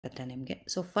ನಿಮಗೆ.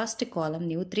 So first column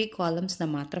ನೀವು 3 ಕಾಲಮ್ಸ್ನ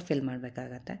ಮಾತ್ರ ಫಿಲ್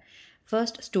ಮಾಡಬೇಕಾಗತ್ತೆ.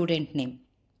 First student name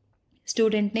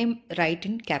write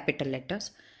in capital letters,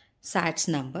 SATS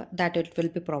number that it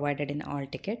will be provided in all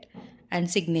ticket, and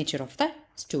signature of the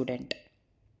student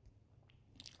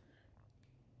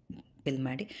fill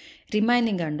ಮಾಡಿ.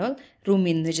 Remaining and all room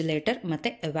invigilator ಮತ್ತು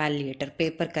ಎವ್ಯಾಲ್ಯೂಯೇಟರ್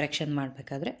paper correction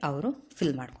ಮಾಡಬೇಕಾದ್ರೆ ಅವರು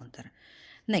fill ಮಾಡ್ಕೊತಾರೆ.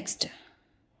 Next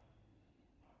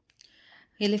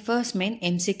ಇಲ್ಲಿ first main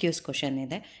MCQs question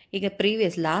ಇದೆ. ಈಗ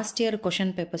previous last year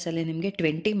question ಪೇಪರ್ಸಲ್ಲಿ ನಿಮಗೆ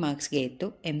 20 ಮಾರ್ಕ್ಸ್ಗೆ ಇತ್ತು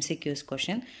MCQs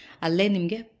ಕ್ವಶನ್, ಅಲ್ಲೇ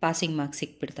ನಿಮಗೆ ಪಾಸಿಂಗ್ ಮಾರ್ಕ್ಸ್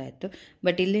ಸಿಕ್ಬಿಡ್ತಾ ಇತ್ತು.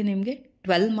 ಬಟ್ ಇಲ್ಲಿ ನಿಮಗೆ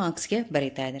 12 ಮಾರ್ಕ್ಸ್ಗೆ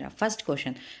ಬರೀತಾ ಇದ್ದೀರಾ. First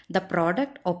question, the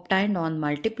product ಒಬ್ಟೈನ್ಡ್ on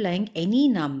multiplying any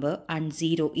number and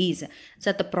 0 is. So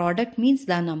the product means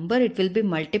the number it will be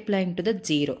multiplying to the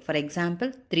 0. For example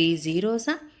 3 zeros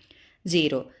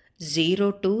 0, 0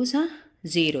 2s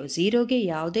 0. 0ಗೆ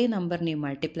ಯಾವುದೇ number ನೀವು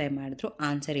ಮಲ್ಟಿಪ್ಲೈ ಮಾಡಿದ್ರು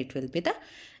answer it will be the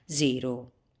 0.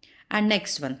 And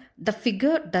next one, the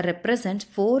figure the represents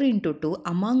 4 into 2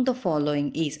 among the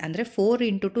following is. ಅಂದರೆ 4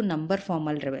 into 2 number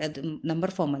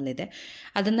ಫಾರ್ಮಲ್ಲಿದೆ.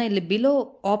 ಅದನ್ನು ಇಲ್ಲಿ below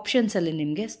ಆಪ್ಷನ್ಸಲ್ಲಿ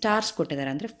ನಿಮಗೆ stars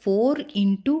ಕೊಟ್ಟಿದ್ದಾರೆ. ಅಂದರೆ 4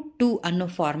 into 2 ಅನ್ನೋ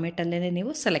ಫಾರ್ಮೇಟಲ್ಲೇ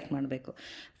ನೀವು ಸೆಲೆಕ್ಟ್ ಮಾಡಬೇಕು.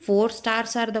 4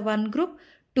 stars are the one group,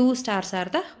 2 stars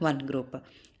are the one group.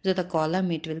 So the column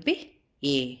it will be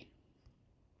A.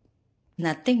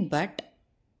 Nothing but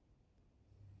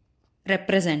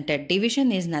represented. Division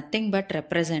is nothing but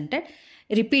represented.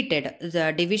 Repeated. The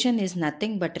division is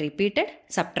nothing but repeated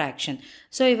subtraction.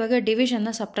 So ಇವಾಗ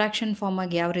ಡಿವಿಷನ್ನ subtraction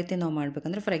ಫಾರ್ಮಾಗಿ ಯಾವ ರೀತಿ ನಾವು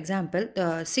ಮಾಡಬೇಕಂದ್ರೆ, for example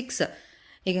 6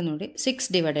 ಈಗ ನೋಡಿ 6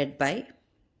 divided by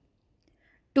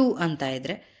 2 ಅಂತ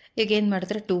ಇದ್ದರೆ ಈಗ ಏನು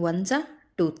ಮಾಡ್ತಾರೆ, 2 1s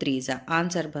 2 3s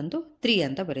ಆನ್ಸರ್ ಬಂದು 3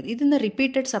 ಅಂತ ಬರೋದು. ಇದನ್ನು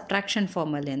ರಿಪೀಟೆಡ್ ಸಬ್ಟ್ರಾಕ್ಷನ್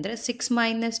ಫಾರ್ಮಲ್ಲಿ ಅಂದರೆ 6 -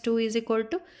 2 is equal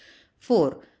to 4,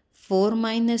 4 -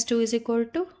 2 is equal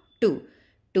to 2,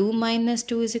 2 -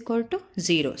 2 is equal to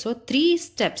 0. So 3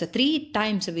 steps, 3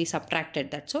 times we subtracted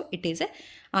that. So it is a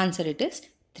answer, it is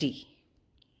 3.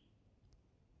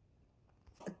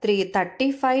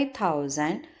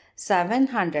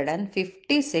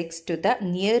 35,756 to the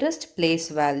nearest place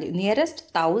value, nearest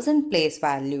 1000 place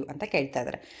value ಅಂತ ಕೇಳ್ತಾ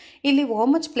ಇದ್ದಾರೆ. ಇಲ್ಲಿ how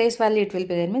much place value it will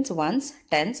be there means ones,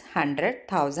 tens, 100,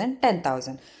 1000,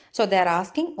 10,000. So they are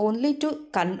asking only to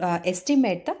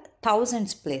estimate the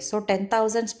thousands place. So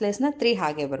 10,000s place na 3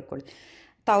 ಹಾಗೆ ಬರ್ಕೊಳ್ಳಿ.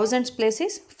 1000s place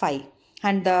is 5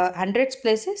 and the 100s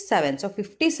place is 7. So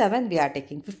 57 we are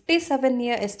taking. 57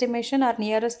 near estimation are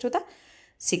nearest to the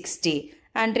 60.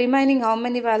 And remaining how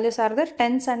many values are there?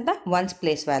 10s and the 1s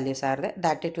place values are there.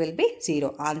 That it will be 0.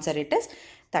 Answer it is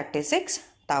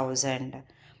 36,000.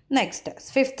 Next,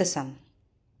 fifth sum.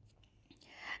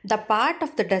 The part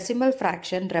of the decimal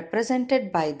fraction represented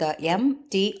by the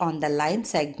MT on the line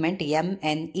segment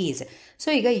MN is. So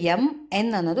ಈಗ MN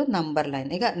ಅನ್ನೋದು number line,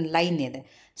 ಈಗ line ಇದೆ.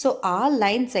 So ಆ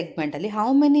line ಸೆಗ್ಮೆಂಟಲ್ಲಿ how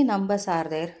many numbers are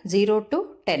there? 0 to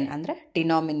 10 ಅಂದರೆ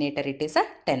denominator it is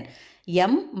 10.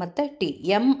 M ಮತ್ತು T,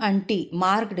 M and T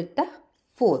marked with the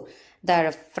 4. The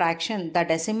fraction, the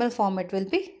decimal form it will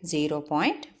be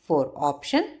 0.4.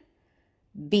 Option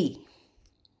B.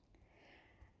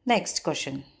 Next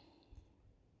question.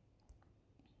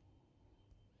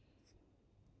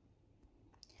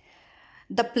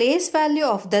 The place value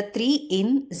of the 3 in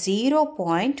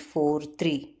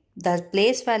 0.43. The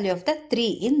place value of the 3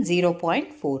 in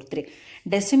 0.43.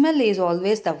 Decimal is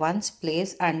always the ones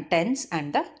place and tens and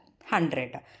the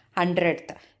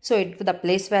hundredth. So the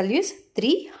place value is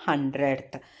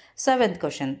 300th. Seventh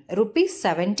question. Rupees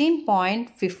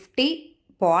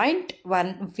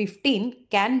 17.15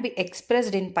 can be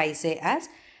expressed in paise as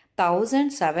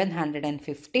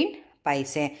 1715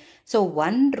 paise. So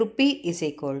 1 rupee is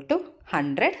equal to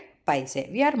 100 paise.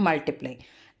 We are multiplying.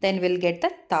 Then we'll get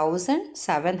the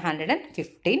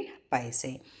 1715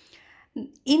 paise.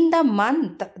 In the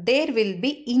month, there will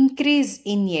be increase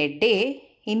in a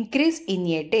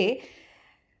day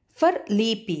for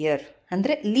leap year.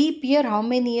 Andre leap year, how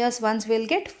many years once we'll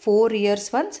get? 4 years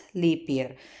once leap year.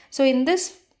 So in this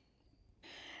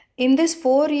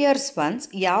 4 years once,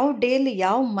 ಯಾವ daily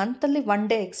ಯಾವ ಮಂತಲ್ಲಿ 1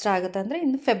 day extra ಆಗುತ್ತೆ ಅಂದರೆ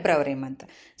ಇನ್ February month.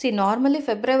 C normally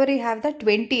February have the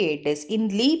 28 days. In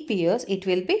leap years it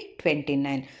will be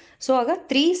 29. So ಆಗ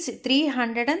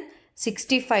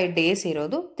 365 days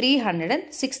ಇರೋದು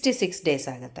 366 days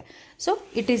ಆಗುತ್ತೆ. So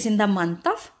it is in the month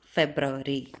of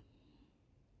February.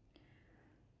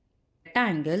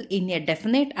 Rectangle in a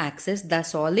definite axis, the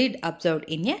solid observed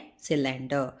in a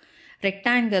cylinder.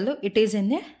 Rectangle, it is in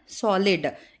a solid,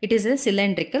 it is a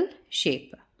cylindrical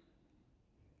shape.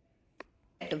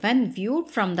 object, when viewed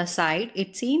from the side,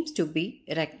 it seems to be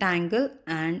rectangle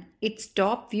and its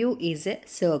top view is a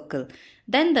circle.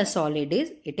 Then the solid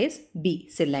is, it is B,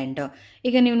 cylinder.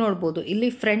 ಈಗ ನೀವು ನೋಡ್ಬೋದು ಇಲ್ಲಿ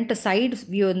front side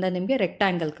view ಇಂದ ನಿಮಗೆ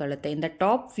rectangle ಕಾಣುತ್ತೆ. In the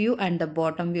top view and the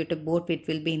bottom view to both it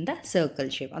will be in the circle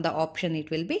shape. The option it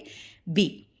will be B.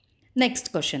 Next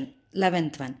question,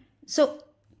 11th one. So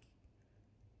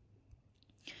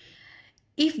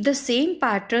if the same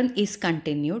pattern is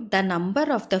continued, the number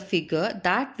of the figure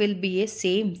that will be a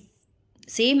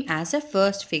same as a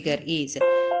first figure is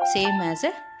same as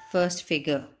a first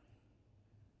figure.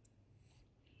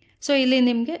 So ಇಲ್ಲಿ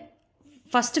ನಿಮಗೆ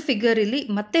first figure ಇಲ್ಲಿ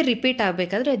ಮತ್ತೆ repeat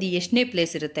ಆಗಬೇಕಾದ್ರೆ ಅದು ಎಷ್ಟನೇ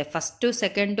place ಇರುತ್ತೆ, first,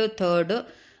 second, third,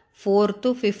 fourth,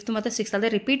 fifth ಮತ್ತು sixth ಅದೇ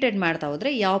ರಿಪೀಟೆಡ್ ಮಾಡ್ತಾ ಹೋದರೆ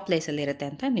ಯಾವ ಪ್ಲೇಸಲ್ಲಿ ಇರುತ್ತೆ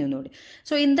ಅಂತ ನೀವು ನೋಡಿ.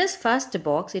 So in this first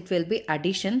box it will be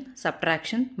addition,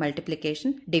 subtraction,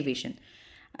 multiplication, division.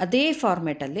 ಅದೇ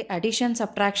ಫಾರ್ಮೆಟಲ್ಲಿ ಅಡಿಷನ್,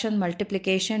 ಸಬ್ಟ್ರಾಕ್ಷನ್,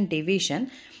 ಮಲ್ಟಿಪ್ಲಿಕೇಶನ್, ಡಿವಿಷನ್.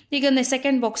 ಈಗ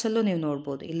ಸೆಕೆಂಡ್ ಬಾಕ್ಸಲ್ಲೂ ನೀವು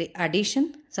ನೋಡ್ಬೋದು ಇಲ್ಲಿ ಅಡಿಷನ್,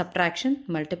 ಸಬ್ಟ್ರಾಕ್ಷನ್,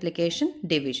 ಮಲ್ಟಿಪ್ಲಿಕೇಶನ್,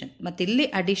 ಡಿವಿಷನ್. ಮತ್ತು ಇಲ್ಲಿ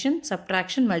ಅಡಿಷನ್,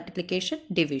 ಸಬ್ಟ್ರಾಕ್ಷನ್, ಮಲ್ಟಿಪ್ಲಿಕೇಶನ್,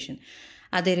 ಡಿವಿಷನ್.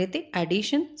 ಅದೇ ರೀತಿ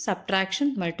addition, subtraction,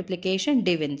 multiplication,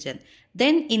 division.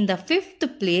 Then in the fifth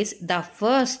place the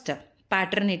first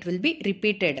pattern it will be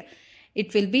repeated. It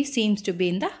will be seems to be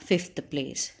in the fifth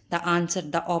place. The answer,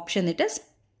 the option it is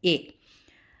A.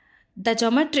 The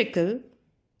geometrical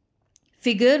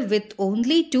figure with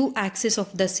only two axes of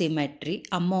the symmetry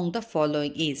among the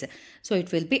following is. So it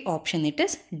will be option it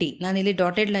is D. ನಾನು ಇಲ್ಲಿ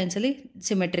dotted lines ಅಲ್ಲಿ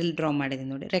symmetry draw ಮಾಡಿದ್ದೀನಿ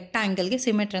ನೋಡಿ. ರೆಕ್ಟಾಂಗಲ್ಗೆ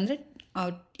symmetry ಅಂದರೆ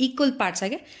equal parts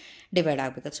ಆಗಿ divide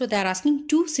ಆಗಬೇಕು. So they are asking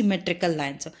two symmetrical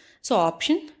lines. So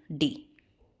option D.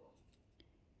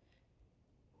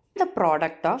 The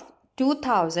product of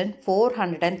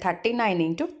 2439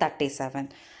 into 37.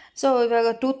 So ಇವಾಗ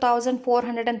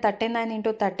 2439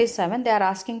 into 37 they are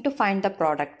asking to find the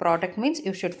product. Product means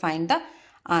you should find the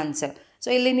answer. So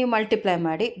ಇಲ್ಲಿ ನೀವು multiply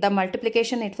ಮಾಡಿ, the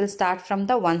multiplication it will start from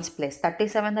the ones place.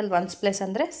 37 ಅಲ್ಲಿ once place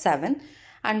ಅಂದರೆ 7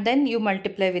 and then you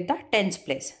multiply with the tens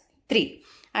place 3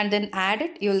 and then add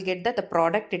it, you will get that the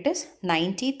product it is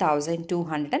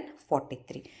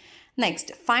 90,243. Next,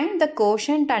 find the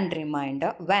quotient and remainder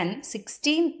when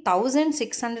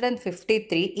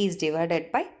 16,653 is divided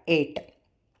by 8.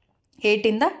 8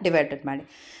 ಇಂದ divided ಮಾಡಿ.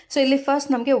 So ಇಲ್ಲಿ first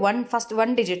ನಮಗೆ first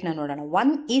one ಡಿಜಿಟ್ನ ನೋಡೋಣ.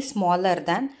 1 is smaller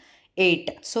than 8.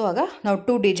 So ಆಗ ನಾವು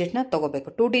 2 ಡಿಜಿಟ್ನ ತೊಗೋಬೇಕು.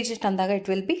 2 digit ಅಂದಾಗ it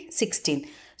will be 16.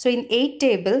 So in 8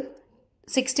 table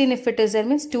 16 if it is there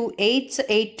means 2 8s,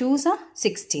 8 2s are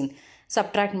 16.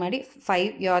 Subtract ಮಾಡಿ 5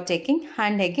 you are taking,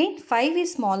 and again 5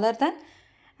 is smaller than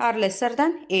or lesser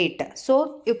than 8. So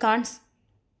you can't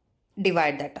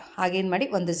divide that. Again ಮಾಡಿ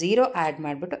ಒಂದು 0 add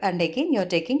ಮಾಡಿಬಿಟ್ಟು and again you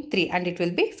are taking 3 and it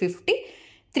will be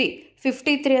 53.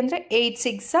 53 ಅಂದರೆ 8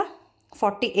 6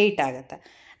 48 ಆಗುತ್ತೆ.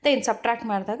 Then subtract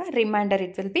ಮಾಡಿದಾಗ remainder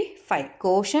it will be 5.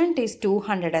 Quotient is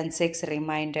 206,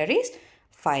 remainder is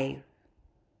 5.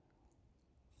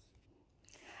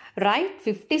 Write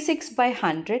 56 by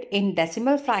 100 in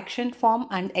decimal fraction form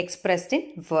and expressed in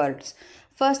words.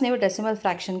 First ನೀವು decimal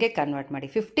ಫ್ರ್ಯಾಕ್ಷನ್ಗೆ convert ಮಾಡಿ.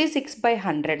 56 by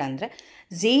 100 ಅಂದರೆ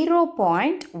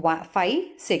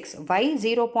 0.56. Y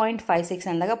 0.56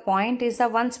 ಅಂದಾಗ point is the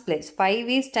ones place, 5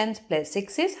 is tense place, 6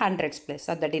 is hundreds place.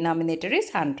 So the denominator is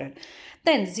 100.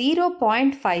 Then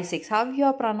 0.56, how you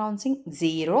are pronouncing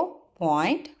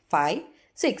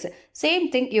 0.56. Same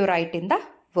thing you right in the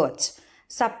words.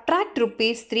 Subtract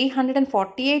rupees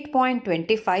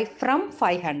 348.25 from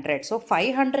 500. So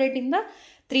 500 ಇಂದ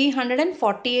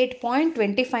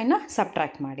 348.25ನ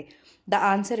subtract ಮಾಡಿ. The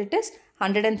answer it is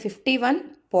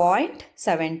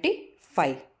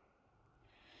 151.75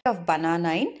 of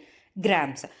banana in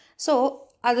grams. So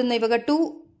ಅದನ್ನು ಇವಾಗ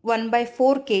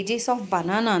 1/4 kgs of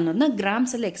banana ಅನ್ನೋದನ್ನ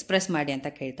ಗ್ರಾಮ್ಸಲ್ಲಿ express ಮಾಡಿ ಅಂತ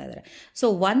ಕೇಳ್ತಾ ಇದ್ದಾರೆ. So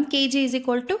 1 kg is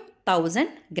equal to 1000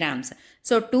 grams.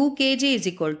 So 2 kg is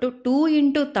equal to 2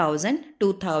 into 1000,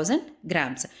 2000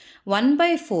 grams.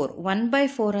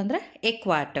 1/4 ಅಂದರೆ a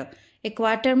quarter. A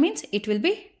quarter means it will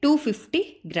be 250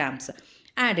 grams.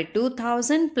 Add it.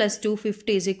 2000 plus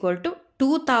 250 is equal to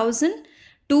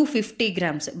 2250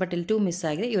 grams. But ಇಲ್ಲಿ 2 miss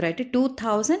ಆಗಿದೆ. You write it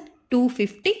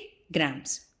 2250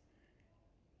 grams.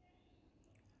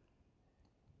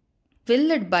 Fill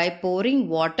it by pouring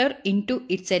water into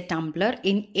its a tumbler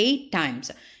in 8 times.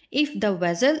 If the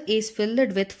vessel is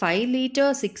filled with 5 liter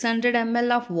 600 ml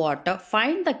of water,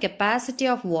 find the capacity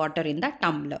of water in the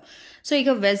tumbler. So ಈಗ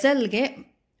ವೆಸಲ್ಗೆ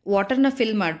ವಾಟರ್ನ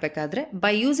fill ಮಾಡಬೇಕಾದ್ರೆ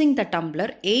by using the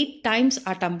tumbler 8 times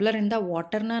ಆ ಟಂಬ್ಲರಿಂದ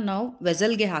ವಾಟರ್ನ ನಾವು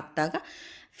ವೆಸಲ್ಗೆ ಹಾಕಿದಾಗ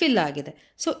fill ಆಗಿದೆ.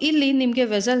 So ಇಲ್ಲಿ ನಿಮಗೆ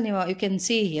vessel ನೀವು you can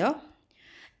see here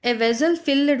A vessel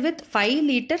filled with 5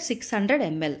 litre 600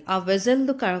 ml. ಆ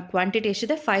ವೆಸಲ್ದು ಕ್ವಾಂಟಿಟಿ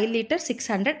ಎಷ್ಟಿದೆ 5 litre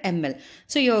 600 ml.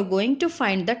 So you are going to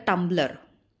find the tumbler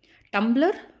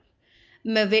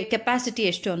capacity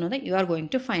ಎಷ್ಟು ಅನ್ನೋದು you are going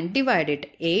to find. Divide it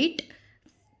 8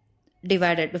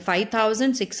 divided by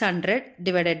 5600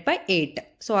 divided by 8.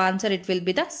 So answer it will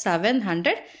be the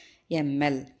 700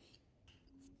 ml.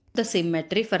 The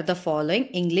symmetry for the following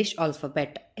English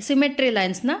alphabet. Symmetry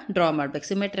lines na draw ಮಾಡಬೇಕು.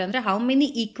 Symmetry ಅಂದ್ರೆ how many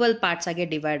equal parts ಆಗಿ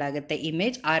divide ಆಗುತ್ತೆ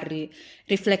image R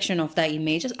reflection of the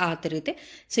images ಆ ರೀತಿ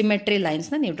symmetry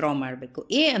ಲೈನ್ಸ್ನ ನೀವು draw ಮಾಡಬೇಕು.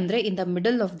 A ಅಂದರೆ in the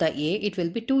middle of the A it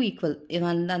will be two equal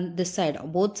on this side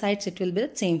both sides it will be the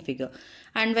same figure.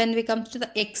 And when we comes to the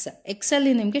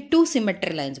ಎಕ್ಸಲ್ಲಿ ನಿಮಗೆ two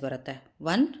symmetry lines ಬರುತ್ತೆ,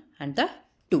 1 and the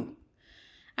 2.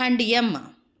 And M,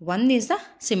 1 is the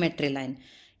symmetry line.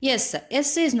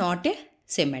 S is not a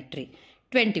symmetry.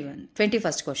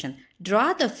 21st question. Draw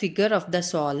the figure of the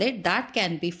solid that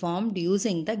can be formed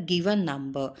using the given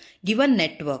network.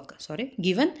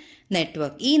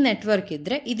 ಈ network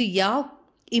ಇದ್ದರೆ ಇದು ಯಾವ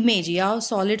image ಯಾವ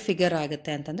solid figure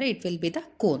ಆಗುತ್ತೆ ಅಂತಂದರೆ it will be the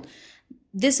cone.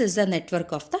 This is the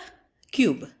network of the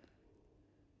cube.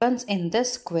 Once in the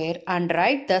square and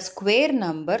write the square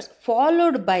numbers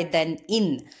followed by then in.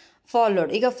 Followed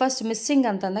ಈಗ first missing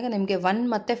ಅಂತಂದಾಗ ನಿಮಗೆ 1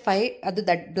 ಮತ್ತು 5 ಅದು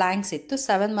that blanks ಇತ್ತು,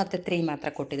 7 ಮತ್ತು 3 ಮಾತ್ರ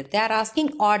ಕೊಟ್ಟಿದ್ರು. They are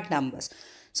asking add numbers,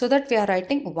 so that we are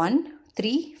writing 1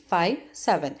 3 5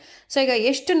 7. So ಈಗ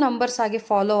ಎಷ್ಟು ನಂಬರ್ಸ್ ಆಗಿ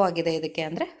ಫಾಲೋ ಆಗಿದೆ ಇದಕ್ಕೆ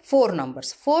ಅಂದರೆ 4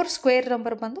 ನಂಬರ್ಸ್. 4 ಸ್ಕ್ವೇರ್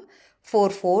ನಂಬರ್ ಬಂದು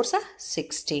 4 4s are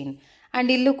 16.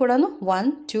 ಆ್ಯಂಡ್ ಇಲ್ಲೂ ಕೂಡ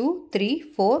 1 2 3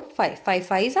 4 5 5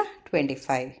 5s are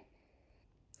 25.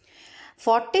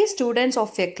 40 students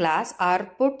of a class are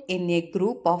put in a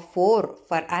group of 4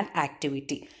 for an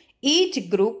activity. Each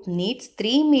group needs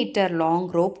 3 meter long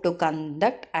rope to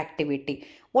conduct activity.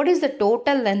 What is the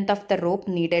total length of the rope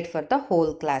needed for the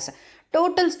whole class?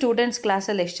 Total students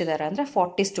ಕ್ಲಾಸಲ್ಲಿ ಎಷ್ಟಿದ್ದಾರೆ ಅಂದರೆ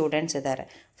 40 students ಇದ್ದಾರೆ.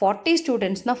 40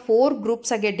 ಸ್ಟೂಡೆಂಟ್ಸ್ನ 4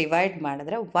 groups ಆಗಿ divide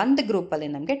ಮಾಡಿದ್ರೆ ಒಂದು ಗ್ರೂಪಲ್ಲಿ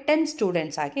ನಮಗೆ 10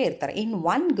 students ಆಗಿ ಇರ್ತಾರೆ. In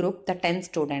one group the 10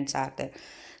 students R.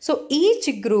 So each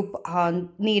group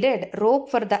needed rope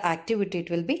for the activity. It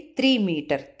will be 3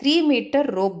 meter. 3 meter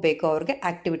rope ಬೇಕು ಅವ್ರಿಗೆ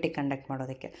ಆಕ್ಟಿವಿಟಿ ಕಂಡಕ್ಟ್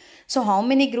ಮಾಡೋದಕ್ಕೆ. So how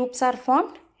many groups are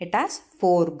formed? It has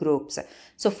 4 groups.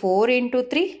 So 4 into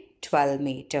 3, 12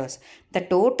 meters. The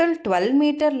total 12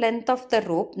 meter length of the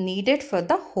rope needed for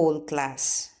the whole class.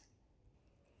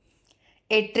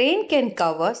 A train can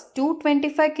cover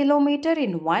 225 km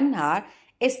in 1 hour.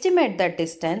 Estimate the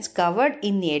distance covered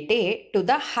in a day to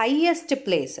the highest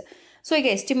place. So ಈಗ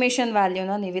estimation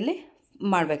ವ್ಯಾಲ್ಯೂನ ನೀವಿಲ್ಲಿ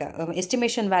ಮಾಡಬೇಕು,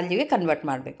 estimation ವ್ಯಾಲ್ಯೂಗೆ convert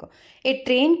ಮಾಡಬೇಕು. A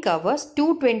train covers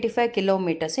 225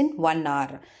 kilometres in 1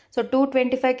 hour. So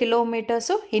 225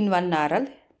 kilometres ಇನ್ 1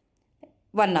 ಅವರಲ್ಲಿ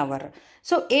 1 hour.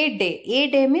 So A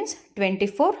day means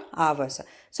 24 hours.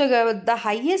 So ಈಗ the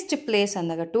highest place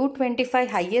ಅಂದಾಗ 225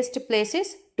 highest place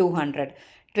is 200,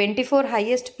 24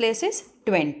 highest place is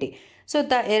 20. So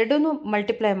the ಎರಡೂ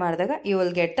multiply ಮಾಡಿದಾಗ you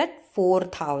will get that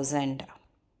 4000.